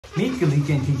Meet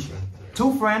Kalika and Keisha,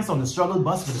 two friends on the struggle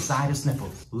bus with a side of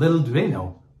sniffles. Little do they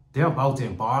know, they're about to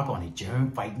embark on a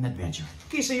germ-fighting adventure.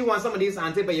 Keisha, you want some of these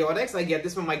antibiotics? I get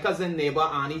this from my cousin, neighbor,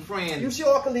 auntie, friend. You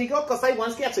sure, Kalika? Because I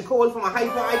once catch a cold from a high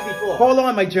five before. Hold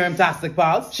on, my germ-tastic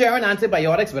pals. Sharing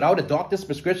antibiotics without a doctor's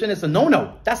prescription is a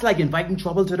no-no. That's like inviting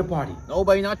trouble to the party. No,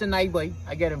 boy, not tonight, boy.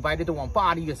 I get invited to one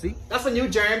party, you see. That's a new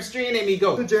germ strain,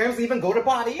 amigo. Do germs even go to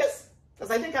parties? Because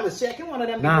I think I was checking one of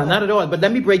them. Nah, not at all. But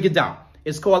let me break it down.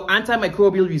 It's called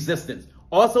antimicrobial resistance,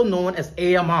 also known as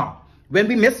AMR. When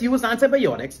we misuse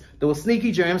antibiotics, those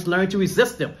sneaky germs learn to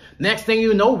resist them. Next thing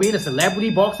you know, we're in a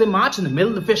celebrity boxing match in the middle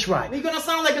of the fish fry. We're gonna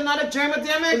sound like another germ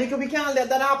epidemic. We can't let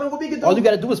that happen. What we can do? All you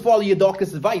gotta do is follow your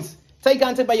doctor's advice. Take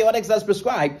antibiotics as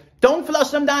prescribed. Don't flush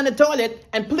them down the toilet.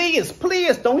 And please,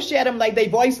 please don't share them like they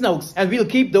voice notes. And we'll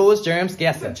keep those germs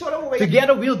guessing.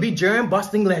 Together, we'll be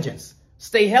germ-busting legends.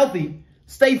 Stay healthy,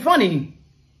 stay funny,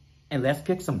 and let's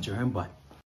kick some germ butt.